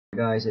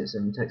Hey guys, it's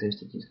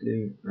HTC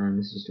Glue, and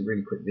this is just a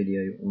really quick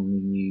video on the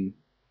new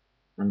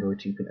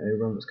Android 2.0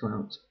 ROM that's come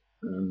out.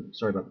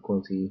 Sorry about the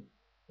quality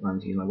when I'm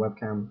using my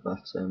webcam, but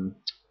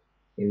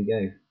here we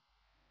go.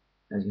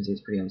 As you can see,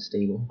 it's pretty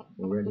unstable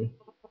already.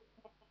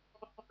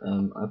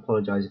 I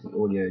apologise if the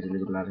audio is a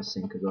little bit out of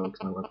sync as well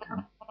because my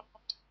webcam.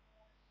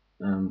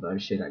 But I'll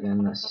show you that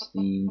again. That's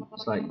the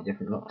slightly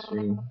different lock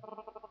screen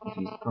if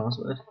you use the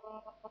password.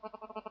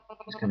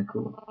 It's kind of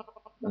cool.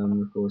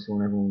 Of course, the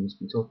one everyone's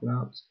been talking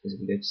about is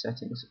if you go to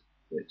settings,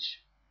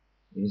 which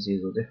you can see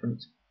is all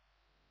different.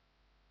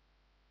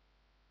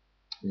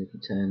 And if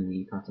you turn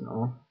the pattern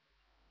off,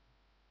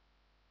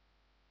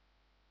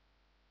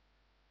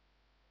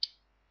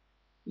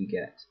 you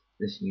get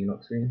this new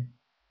lock screen,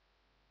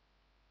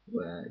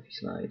 where if you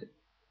slide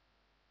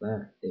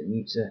there, it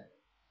mutes it,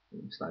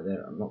 if you slide there,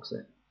 it unlocks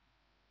it.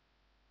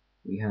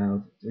 We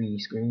have 3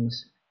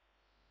 screens,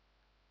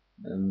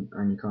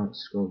 and you can't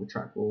scroll the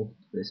trackball.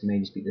 This may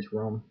just be this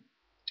ROM.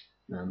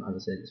 As I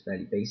said, it's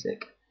fairly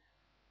basic.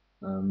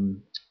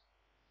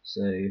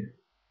 So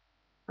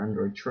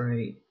Android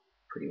tray,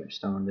 pretty much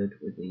standard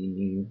with the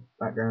new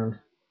background.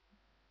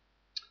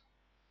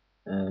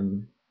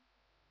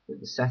 With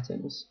the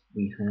settings,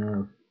 we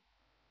have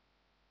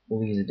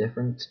all these are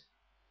different.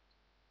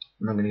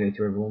 I'm not going to go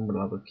through everyone, but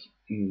I'll have a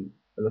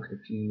look at a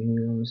few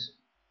new ones.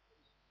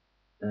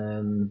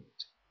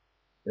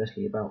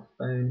 Firstly, about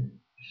phone,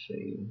 show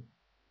you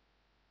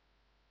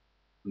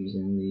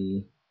using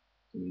the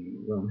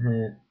ROM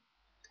Here,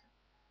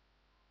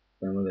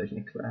 firmware version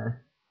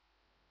Eclair.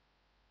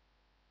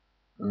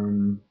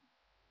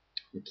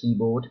 The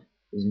keyboard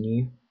is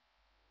new.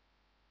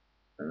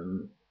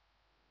 Show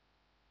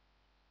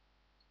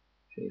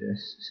you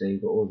this. So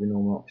you've got all the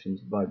normal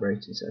options,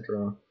 vibrate,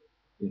 etc.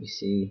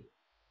 BBC.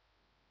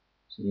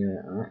 So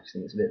yeah, I actually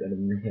think it's a bit better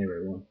than the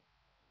Hero one.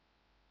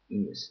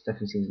 It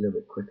definitely seems a little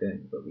bit quicker.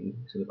 You've got the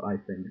sort of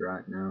iPhone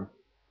drag now,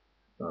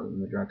 rather than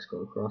the drag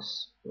scroll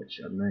across, which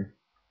I don't know,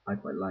 I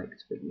quite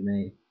liked, but you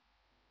may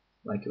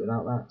like it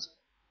without that.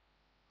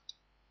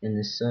 In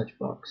this search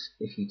box,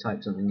 if you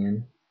type something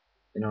in,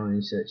 it not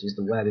only searches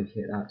the web if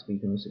you hit that, but you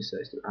can also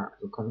search the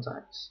apps or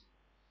contacts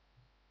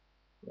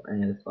or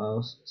any other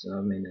files. So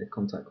I've made a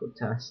contact called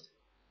test.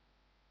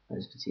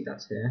 As you can see,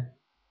 that's here.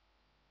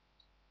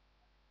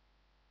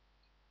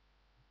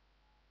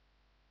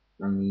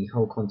 And the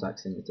whole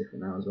contacts thing is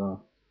different now as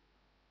well.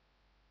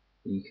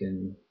 You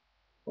can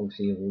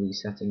obviously have all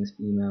these settings,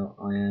 email,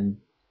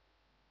 IM,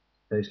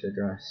 postal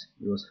address.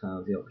 You also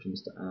have the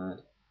options to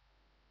add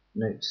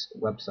notes,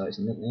 websites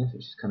and nicknames,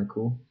 which is kind of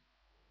cool.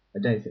 I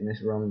don't think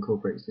this ROM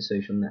incorporates the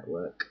social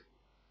network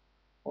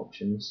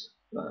options,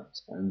 but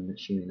I'm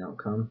assuming that'll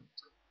come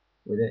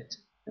with it.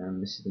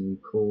 This is the new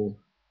call.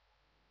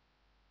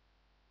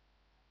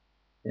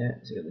 Yeah,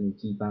 so you've got the new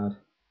keypad, which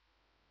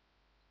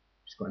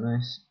is quite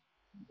nice.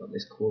 You've got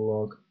this call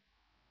log,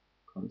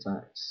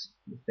 contacts,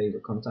 your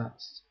favourite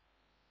contacts.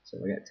 So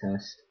if I get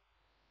test,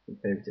 you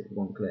favourite it with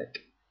one click,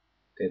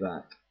 go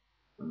back,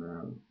 and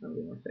that'll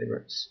be my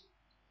favourites.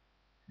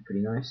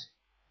 Pretty nice.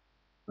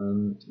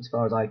 As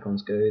far as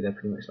icons go, they're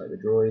pretty much like the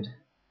Droid.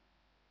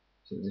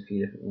 So there's a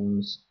few different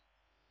ones.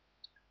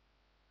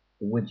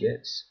 The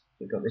widgets,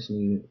 we've got this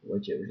new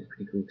widget which is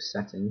pretty cool for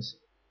settings.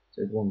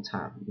 So with one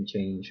tap you can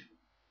change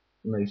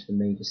most of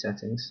the major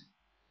settings.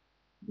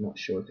 I'm not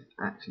sure if it's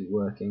actually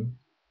working.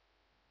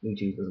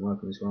 Bluetooth doesn't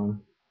work on this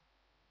ROM,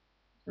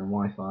 and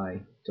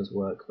Wi-Fi does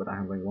work, but I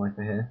haven't got any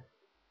Wi-Fi here,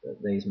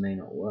 but these may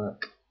not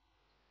work.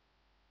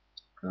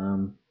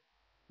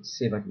 Let's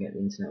see if I can get the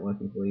internet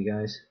working for you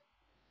guys.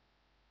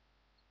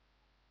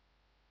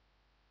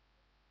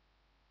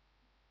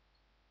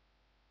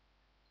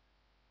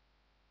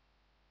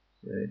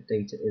 So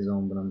data is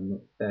on, but I'm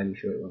not fairly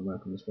sure it won't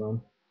work on this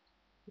ROM.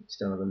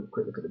 Still have a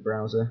quick look at the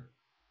browser.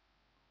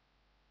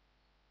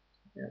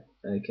 Yeah,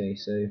 okay,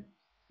 so you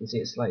can see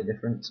it's slightly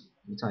different.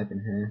 You type in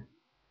here,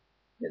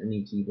 get the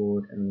new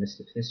keyboard and a list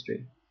of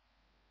history.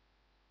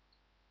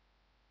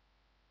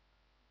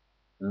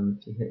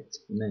 If you hit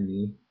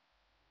menu,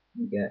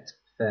 you get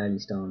fairly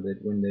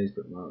standard Windows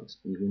bookmarks,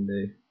 new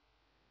window,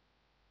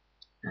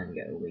 and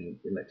you get all the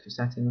extra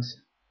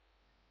settings.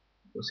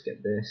 We'll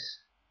skip this.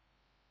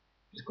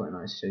 It's quite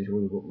nice, shows you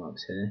all your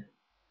bookmarks here,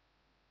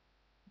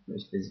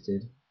 most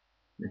visited,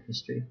 and the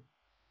history,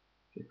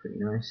 which is pretty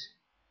nice.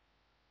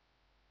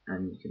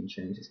 And you can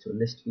change this to a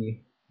list view,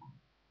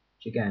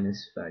 which again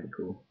is fairly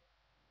cool.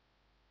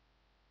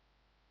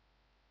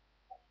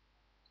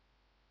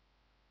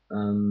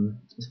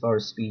 As far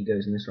as speed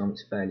goes in this ROM,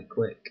 it's fairly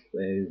quick,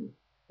 though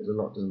as a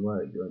lot doesn't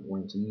work, you won't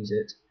want to use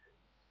it.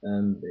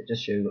 But it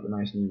just shows you've got the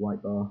nice new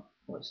white bar.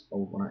 Well, it's the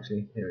old one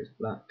actually, here it's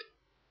black.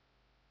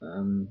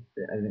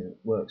 But everything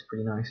works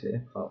pretty nicely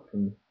apart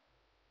from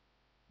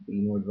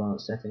the more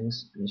advanced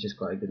settings, and it's just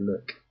quite a good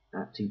look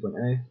at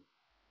 2.0.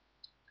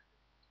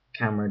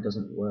 Camera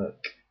doesn't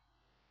work,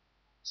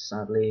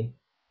 sadly,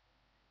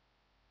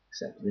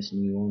 except for this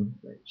new one,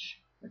 which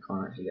I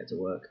can't actually get to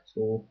work at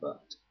all,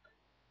 but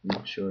I'm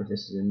not sure if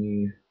this is a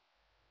new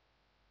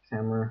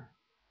camera.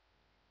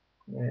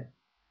 Yeah.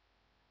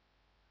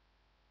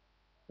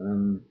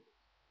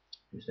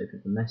 Just open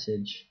up the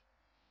message.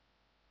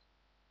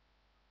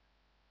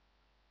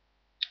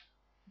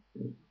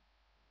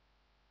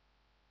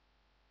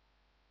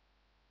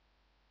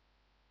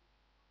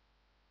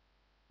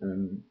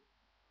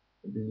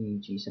 I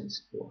believe G-Sense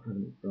support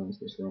hasn't gone to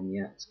this ROM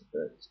yet,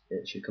 but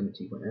it should come in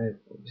 2.0,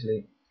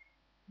 obviously.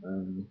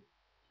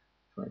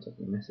 Try to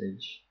open the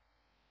message.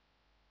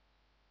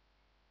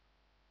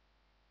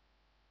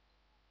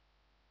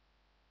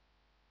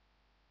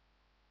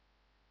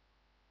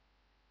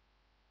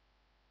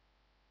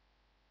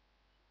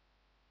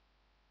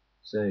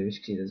 So as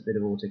you can see, there's a bit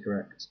of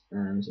autocorrect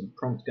and some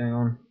prompt going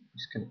on,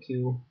 which is kind of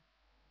cool.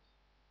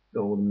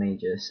 Got all the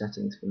major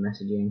settings for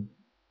messaging,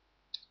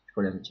 which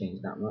probably hasn't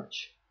changed that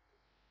much.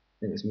 I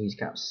think this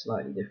music app's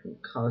slightly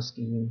different colour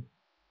scheme,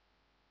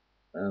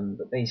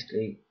 but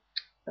basically,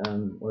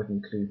 what I can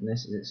include in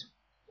this is it's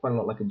quite a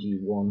lot like a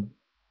G1,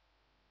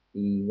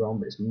 the ROM,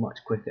 but it's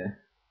much quicker,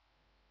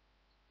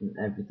 and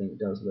everything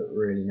does look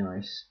really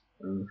nice.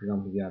 For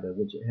example, if you add a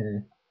widget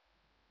here,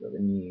 got the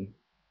new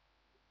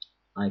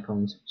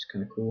icons, which is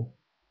kind of cool.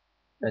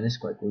 And this is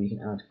quite cool, you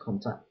can add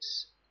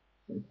contacts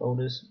and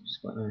folders, which is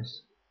quite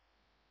nice.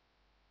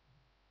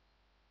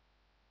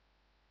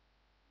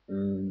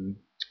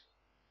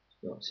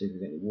 Let's see if we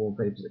get any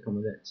wallpapers that come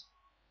with it.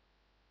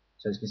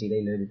 So as you can see,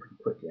 they loaded pretty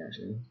quickly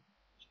actually.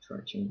 Just try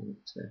changing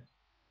it to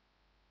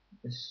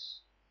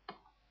this.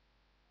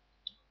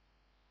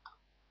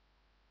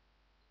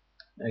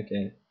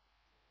 Okay,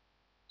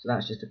 so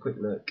that's just a quick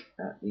look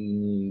at the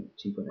new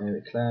 2.0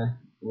 Eclair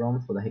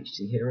ROM for the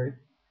HTC Hero.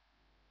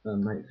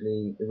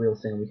 Hopefully the real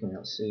thing will be coming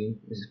out soon.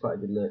 This is quite a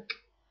good look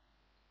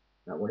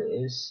at what it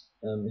is.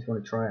 If you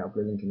want to try it, I'll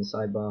put a link in the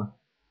sidebar.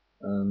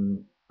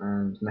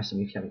 And message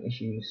me if you're having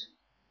issues.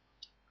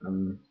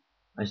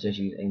 I suggest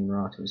you use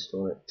AIM-RA to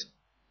install it.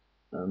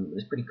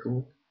 It's pretty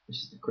cool.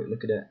 It's just a quick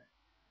look at it.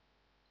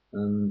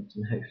 And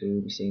hopefully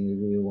we'll be seeing the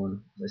real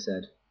one, as I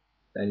said,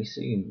 fairly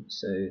soon.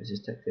 So this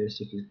is Tech Theory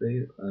Stickers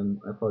Blue.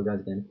 I apologise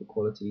again for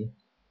quality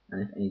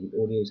and if any of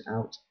the audio is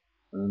out.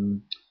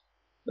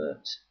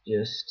 But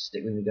just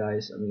stick with me,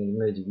 guys. I'm getting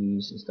loads of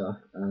views and stuff,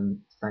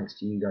 and thanks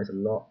to you guys a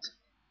lot.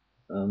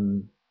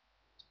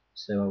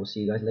 So I will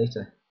see you guys later.